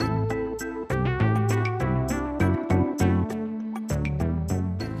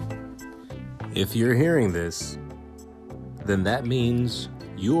If you're hearing this, then that means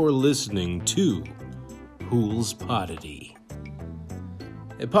you're listening to Who's Poddity,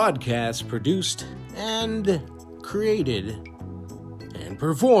 a podcast produced and created and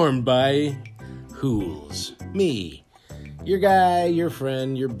performed by Who's, me, your guy, your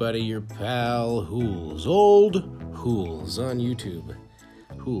friend, your buddy, your pal, Who's, old Who's on YouTube.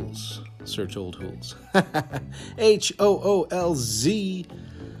 Who's, search old Who's. Hoolz,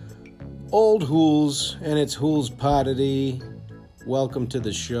 old Who's, and it's Who's Poddity. Welcome to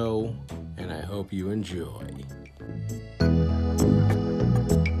the show, and I hope you enjoy.